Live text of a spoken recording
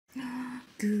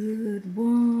Good,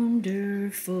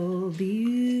 wonderful,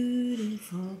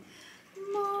 beautiful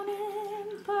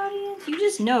morning, audience. You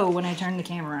just know when I turn the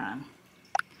camera on.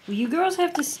 Well, you girls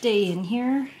have to stay in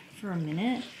here for a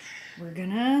minute. We're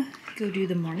gonna go do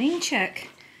the morning check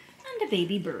on the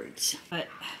baby birds. But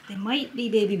they might be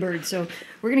baby birds, so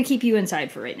we're gonna keep you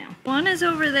inside for right now. One is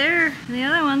over there, and the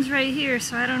other one's right here,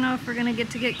 so I don't know if we're gonna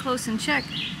get close and check.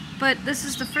 But this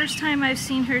is the first time I've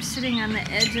seen her sitting on the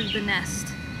edge of the nest.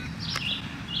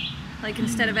 Like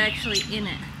instead of actually in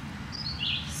it.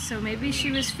 So maybe she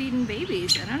was feeding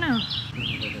babies, I don't know.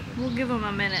 We'll give them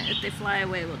a minute. If they fly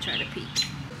away, we'll try to peek.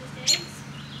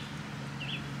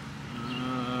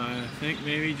 I think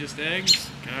maybe just eggs.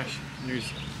 Gosh, there's...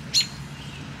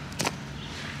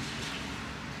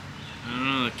 I don't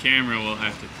know, the camera will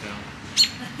have to tell.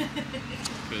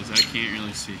 Because I can't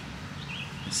really see.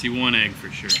 I see one egg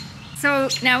for sure. So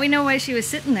now we know why she was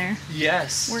sitting there.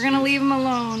 Yes. We're gonna leave them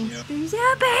alone. Yep. There's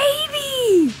a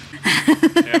baby!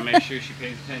 Yeah, make sure she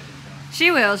pays attention.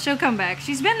 She will, she'll come back.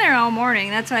 She's been there all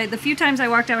morning. That's why the few times I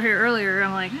walked out here earlier,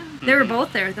 I'm like, they were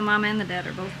both there. The mom and the dad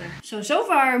are both there. So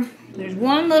far, there's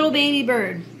one little baby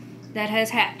bird that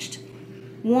has hatched.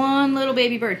 One little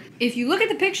baby bird. If you look at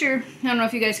the picture, I don't know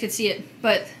if you guys could see it,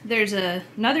 but there's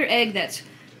another egg that's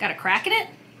got a crack in it.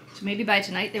 So maybe by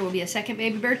tonight there will be a second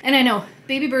baby bird. And I know,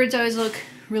 baby birds always look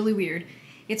really weird.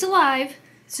 It's alive,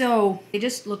 so they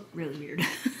just look really weird.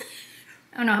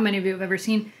 I don't know how many of you have ever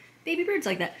seen baby birds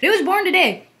like that. It was born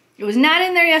today. It was not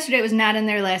in there yesterday. It was not in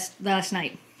there last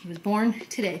night. It was born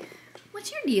today.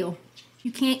 What's your deal?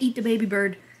 You can't eat the baby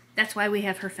bird. That's why we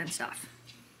have her fenced off.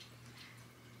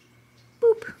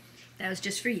 Boop. That was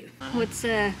just for you. What's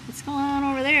going on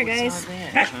over there, guys?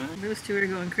 Those two are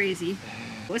going crazy.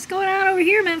 What's going on over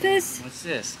here, Memphis? What's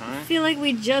this, huh? I feel like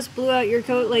we just blew out your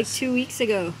coat like 2 weeks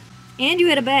ago. And you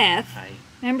had a bath. Hi.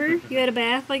 Remember? You had a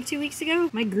bath like 2 weeks ago?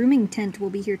 My grooming tent will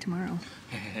be here tomorrow.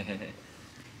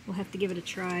 We'll have to give it a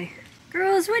try.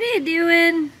 Girls, what are you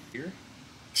doing? Here?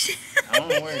 I don't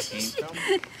know where it came from.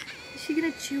 Is she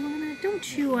gonna chew on it? Don't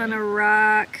chew on a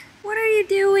rock. What are you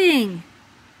doing?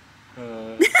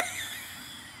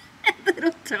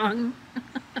 Little tongue.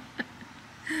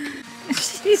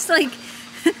 She's like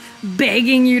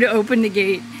begging you to open the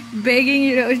gate. Begging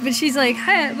you to, but she's like,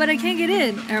 hi, but I can't get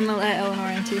in. Or I'm gonna let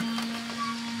Eleanor in too.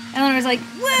 Eleanor's like,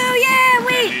 whoa, yeah,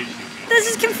 wait. This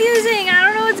is confusing. I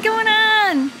don't know what's going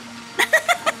on.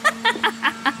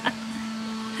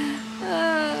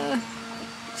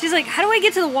 She's like, how do I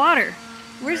get to the water?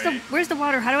 Where's the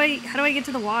water? How do I get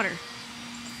to the water?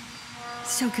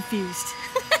 So confused.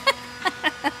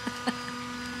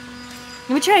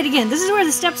 Let me try it again. This is where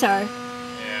the steps are.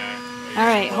 Yeah. All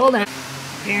right, hold on.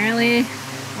 Apparently,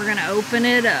 we're gonna open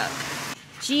it up.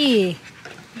 Gee,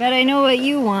 bet I know what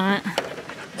you want.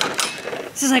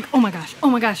 This is like, oh my gosh, oh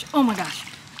my gosh, oh my gosh,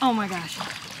 oh my gosh.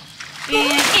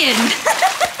 And in.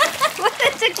 What,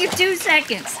 that took you 2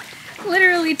 seconds.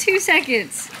 Literally 2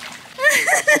 seconds.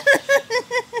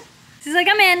 She's like,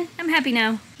 I'm in, I'm happy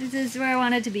now. This is where I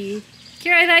wanted to be.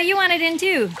 Kira, I thought you wanted in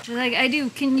too. She's like, I do.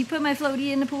 Can you put my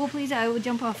floaty in the pool, please? I will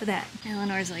jump off of that.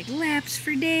 Eleanor's like, laps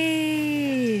for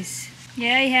days.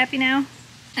 Yeah, you happy now?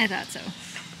 I thought so.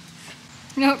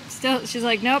 Nope, still, she's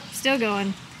like, nope, still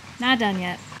going. Not done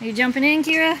yet. Are you jumping in,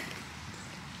 Kira?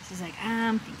 She's like,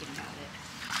 I'm thinking about it.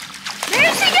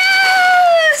 There she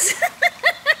goes!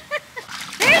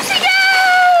 There she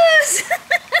goes!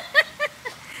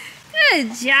 Good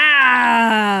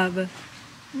job!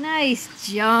 Nice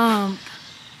jump.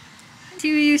 Two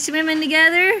of you swimming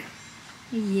together?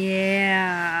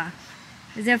 Yeah.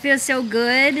 Does that feel so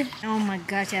good? Oh my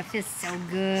gosh, that feels so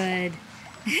good.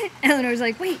 Eleanor's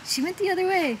like, wait, she went the other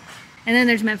way. And then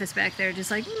there's Memphis back there, just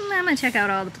like, I'm gonna check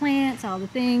out all the plants, all the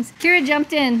things. Kira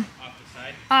jumped in.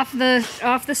 Off the side?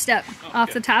 Off the step. Oh, off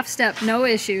good. the top step, no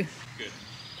issue. Good.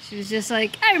 She was just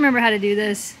like, I remember how to do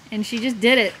this. And she just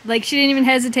did it. Like, she didn't even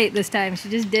hesitate this time. She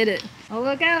just did it. Oh,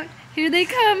 look out. Here they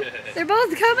come. They're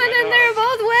both coming and they're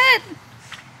both wet.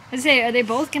 I say, are they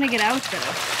both gonna get out though?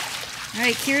 All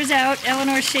right, Kira's out.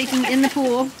 Eleanor's shaking in the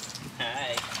pool.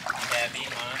 Hi. Happy,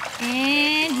 Mom?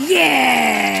 And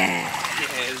yeah!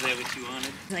 Yeah, is that what you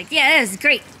wanted? Like, yeah, this is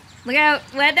great. Look out,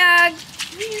 wet dog.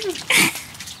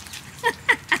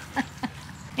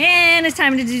 And it's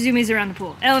time to do zoomies around the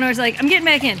pool. Eleanor's like, I'm getting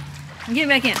back in. I'm getting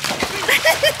back in.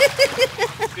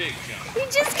 Big jump. You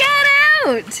just got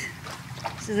out.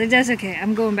 She's like, that's okay,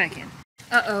 I'm going back in.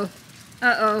 Uh-oh.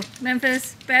 Uh-oh.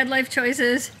 Memphis, bad life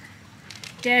choices.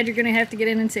 Dad, you're gonna have to get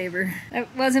in and save her.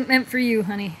 That wasn't meant for you,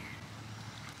 honey.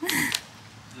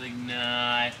 Like,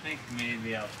 nah, I think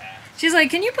maybe I'll pass. She's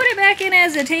like, can you put it back in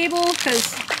as a table?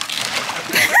 Because...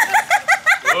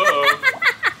 Whoa.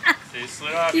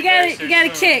 it off. You got a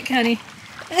kick, honey.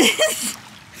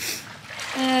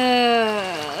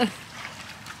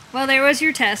 Well, there was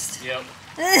your test. Yep.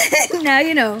 Now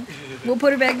you know. We'll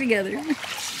put it back together.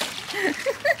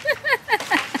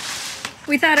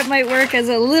 We thought it might work as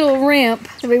a little ramp,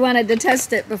 so we wanted to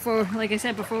test it before, like I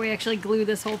said, before we actually glue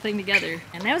this whole thing together.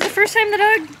 And that was the first time the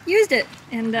dog used it.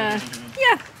 And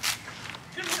yeah.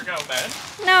 Didn't work out bad.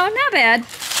 No, not bad.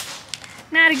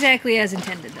 Not exactly as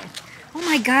intended, though. Oh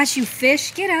my gosh, you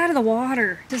fish, get out of the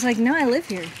water. Just like, no, I live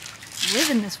here. I live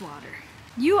in this water.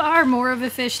 You are more of a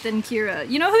fish than Kira.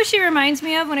 You know who she reminds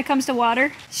me of when it comes to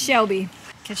water? Shelby.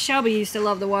 Because Shelby used to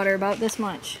love the water about this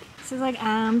much. She's like,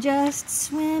 I'm just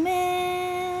swimming,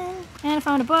 and I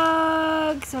found a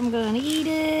bug, so I'm gonna eat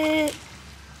it.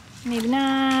 Maybe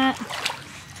not.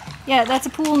 Yeah, that's a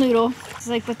pool noodle. It's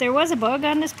like, but there was a bug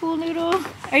on this pool noodle.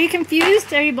 Are you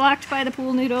confused? Are you blocked by the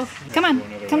pool noodle? Come on,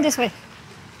 come this way.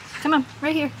 Come on,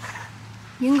 right here.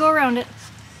 You can go around it.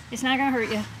 It's not gonna hurt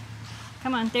you.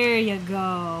 Come on, there you go.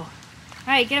 All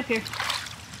right, get up here.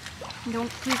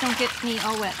 Please don't get me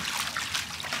all wet.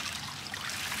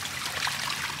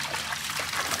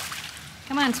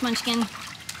 Come on, Smunchkin.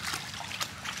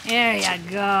 There you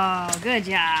go. Good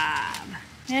job.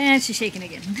 And she's shaking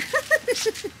again.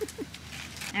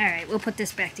 Alright, we'll put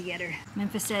this back together.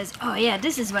 Memphis says, oh yeah,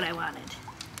 this is what I wanted.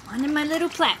 Wanted my little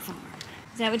platform.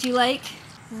 Is that what you like?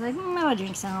 He's like, I'll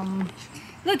drink some.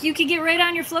 Look, you could get right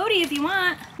on your floaty if you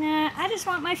want. Nah, I just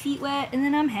want my feet wet and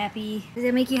then I'm happy. Does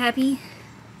that make you happy?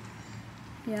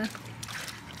 Yeah.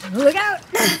 Look out!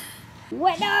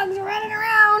 Wet dogs are running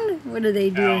around. What are they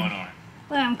doing?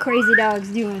 What are them crazy dogs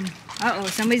doing? Uh-oh,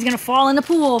 somebody's gonna fall in the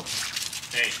pool.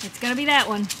 Hey. It's gonna be that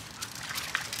one.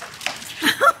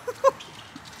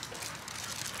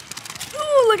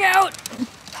 Ooh, look out!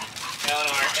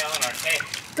 Eleanor, hey.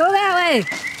 Go that way.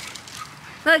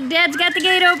 Look, Dad's got the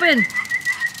gate open.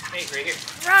 Hey, right here.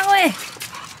 Wrong way.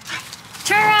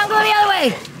 Turn around, go the other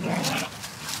way.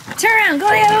 Turn around, go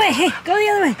the other way. Hey, go the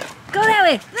other way. Go that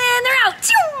way. Man, they're out.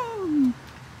 Choo!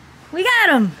 We got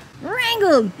them.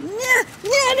 Wrangled. No.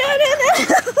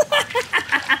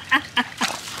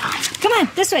 Come on,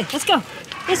 this way. Let's go.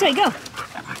 This way, go.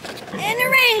 And they're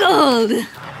wrangled.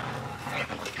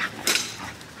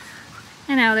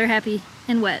 And now they're happy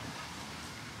and wet.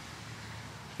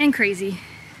 And crazy.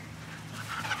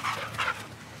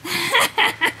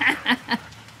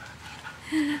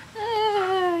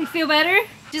 You feel better?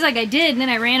 Just like I did, and then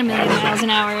I ran a million miles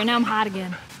an hour, and now I'm hot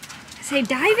again. I say,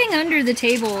 diving under the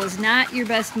table is not your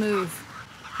best move.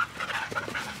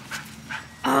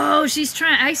 Oh, she's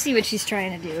trying. I see what she's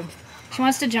trying to do. She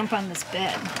wants to jump on this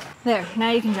bed. There,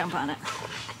 now you can jump on it.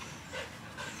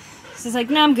 She's like,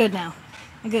 no, I'm good now.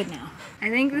 I'm good now. I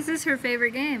think this is her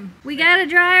favorite game. We gotta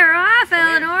dry her off,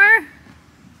 Eleanor.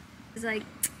 She's like,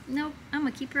 nope, I'm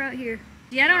gonna keep her out here.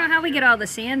 Yeah, I don't know how we get all the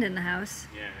sand in the house.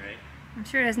 Yeah, right. I'm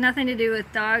sure it has nothing to do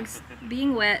with dogs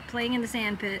being wet, playing in the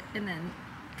sand pit, and then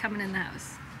coming in the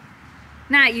house.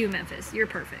 Not you, Memphis. You're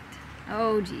perfect.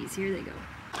 Oh, geez. Here they go.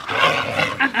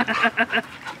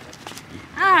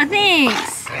 Ah,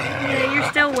 thanks. Yeah, you're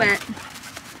still wet.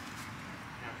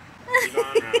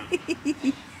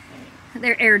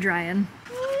 They're air drying.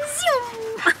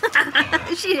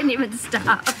 She didn't even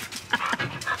stop.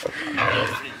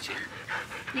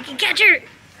 You can catch her!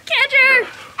 Catch her!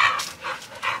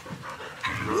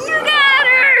 You got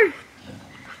her!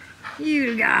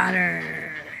 You got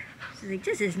her. She's like,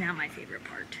 this is not my favorite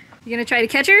part. You gonna try to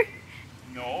catch her?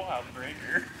 No, I'll bring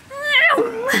her.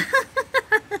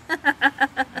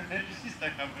 She's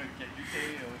like, I'm gonna get your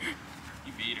tail.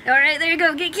 You beat her. Alright, there you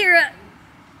go. Get Kira.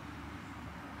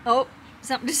 Oh,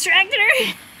 something distracted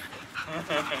her.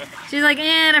 She's like,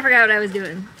 and I forgot what I was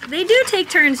doing. They do take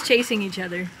turns chasing each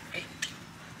other,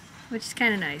 which is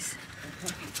kind of nice.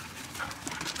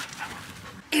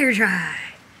 Air dry.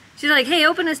 She's like, hey,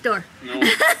 open this door. No.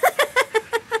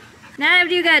 Now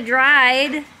after you got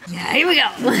dried. Yeah, here we go.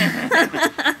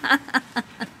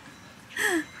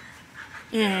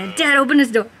 Yeah, Dad, open this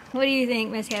door. What do you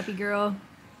think, Miss Happy Girl?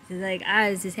 She's like,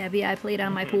 I was just happy I played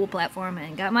on my pool platform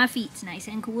and got my feet nice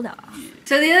and cooled off.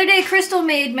 So the other day, Crystal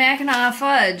made Mackinac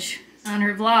Fudge on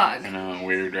her vlog. I know,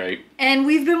 weird, right? And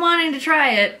we've been wanting to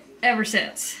try it ever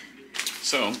since.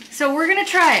 So we're gonna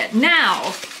try it.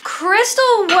 Now,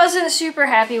 Crystal wasn't super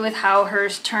happy with how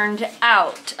hers turned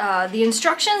out. The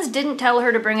instructions didn't tell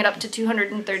her to bring it up to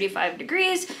 235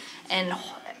 degrees, and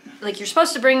like you're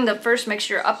supposed to bring the first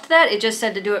mixture up to that. It just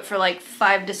said to do it for like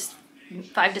 5 to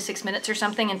 5 to 6 minutes or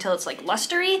something until it's like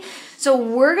lustery. So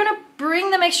we're gonna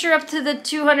bring the mixture up to the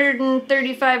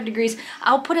 235 degrees.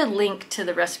 I'll put a link to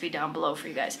the recipe down below for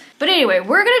you guys. But anyway,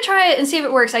 we're gonna try it and see if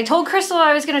it works. I told Crystal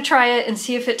I was gonna try it and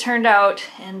see if it turned out.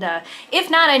 And if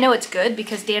not, I know it's good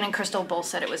because Dan and Crystal both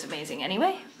said it was amazing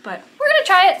anyway. But we're gonna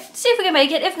try it, see if we can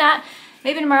make it. If not,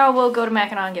 maybe tomorrow we'll go to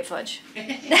Mackinac and get fudge.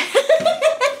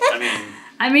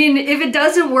 I mean, if it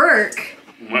doesn't work,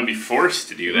 you might be forced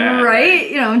to do that.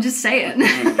 Right? You know, I'm just saying.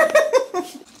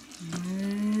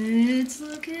 It's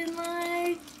looking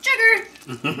like sugar.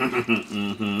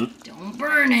 Don't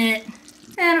burn it.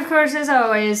 And of course, as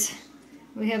always,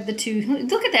 we have the two.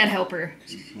 Look at that helper.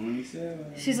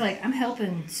 27. She's like, I'm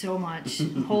helping so much.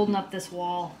 I'm holding up this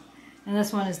wall. And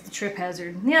this one is the trip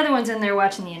hazard. The other one's in there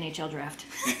watching the NHL draft.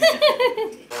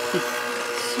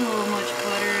 So much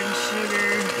butter and sugar.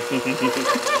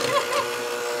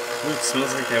 Ooh, it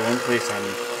smells like that one place on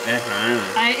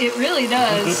Mackinac Island. It really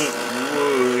does.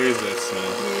 Whoa, there's that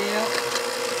smell. Yep.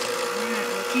 Alright,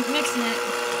 we'll keep mixing it.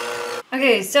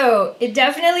 Okay, so it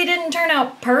definitely didn't turn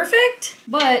out perfect,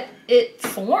 but it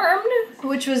formed,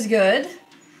 which was good.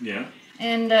 Yeah.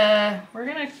 And we're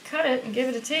gonna cut it and give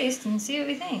it a taste and see what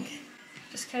we think.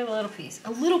 Just cut a little piece.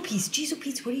 A little piece. Jeez,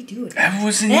 Pete, what are you doing? I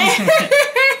wasn't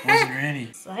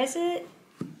ready. Slice it.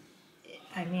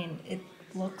 I mean, it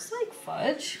looks like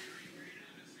fudge.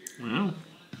 Wow.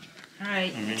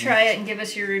 Alright, try it and give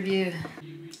us your review.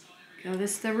 Give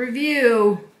us the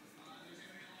review.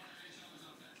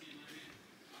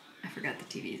 I forgot the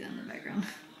TV's on the background.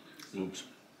 Oops.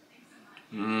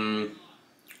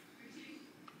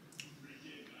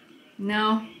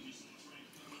 No?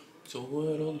 It's a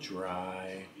little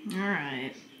dry.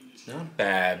 Alright. It's not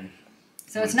bad.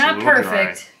 So it's not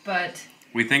perfect, but...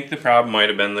 We think the problem might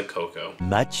have been the cocoa.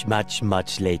 Much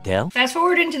later. Fast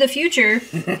forward into the future,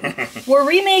 we're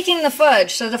remaking the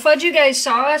fudge. So the fudge you guys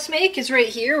saw us make is right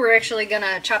here. We're actually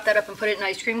gonna chop that up and put it in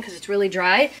ice cream because it's really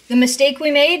dry. The mistake we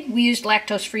made, we used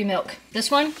lactose-free milk. This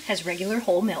one has regular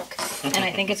whole milk, and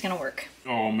I think it's gonna work.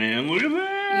 Oh man, look at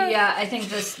that! Yeah, I think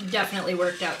this definitely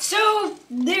worked out. So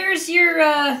there's your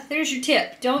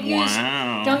tip. Don't use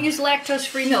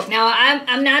lactose-free milk. Now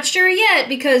I'm not sure yet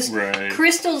because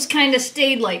Crystal's kind of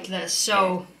stayed like this.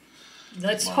 So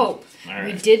let's hope. Right.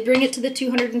 We did bring it to the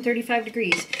 235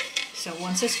 degrees. So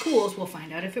once this cools, we'll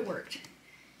find out if it worked.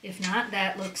 If not,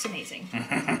 that looks amazing.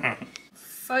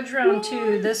 Fudge round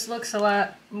 2. This looks a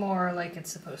lot more like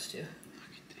it's supposed to.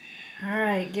 All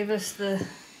right, give us the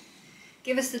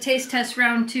taste test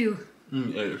round 2.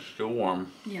 It's still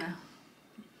warm. Yeah.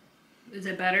 Is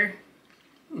it better?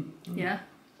 Yeah.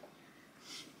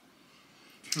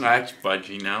 That's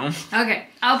fudgy now. Okay,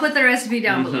 I'll put the recipe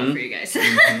down below for you guys. We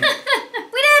did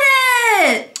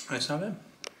it! That's not bad.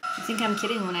 You think I'm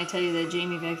kidding when I tell you that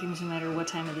Jamie vacuums no matter what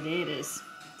time of the day it is.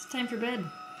 It's time for bed.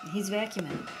 He's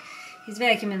vacuuming. He's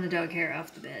vacuuming the dog hair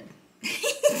off the bed.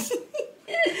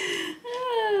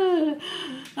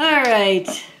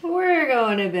 Alright, we're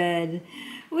going to bed.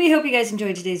 We hope you guys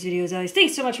enjoyed today's video as always.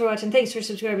 Thanks so much for watching. Thanks for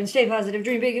subscribing. Stay positive.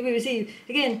 Dream big. We will see you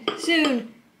again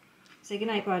soon. Say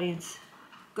goodnight, audience.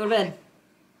 Go to bed.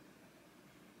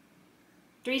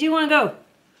 3, 2, 1, go.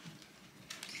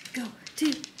 Go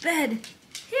to bed.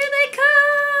 Here they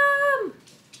come.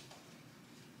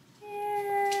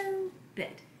 And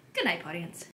bed. Good night, audience.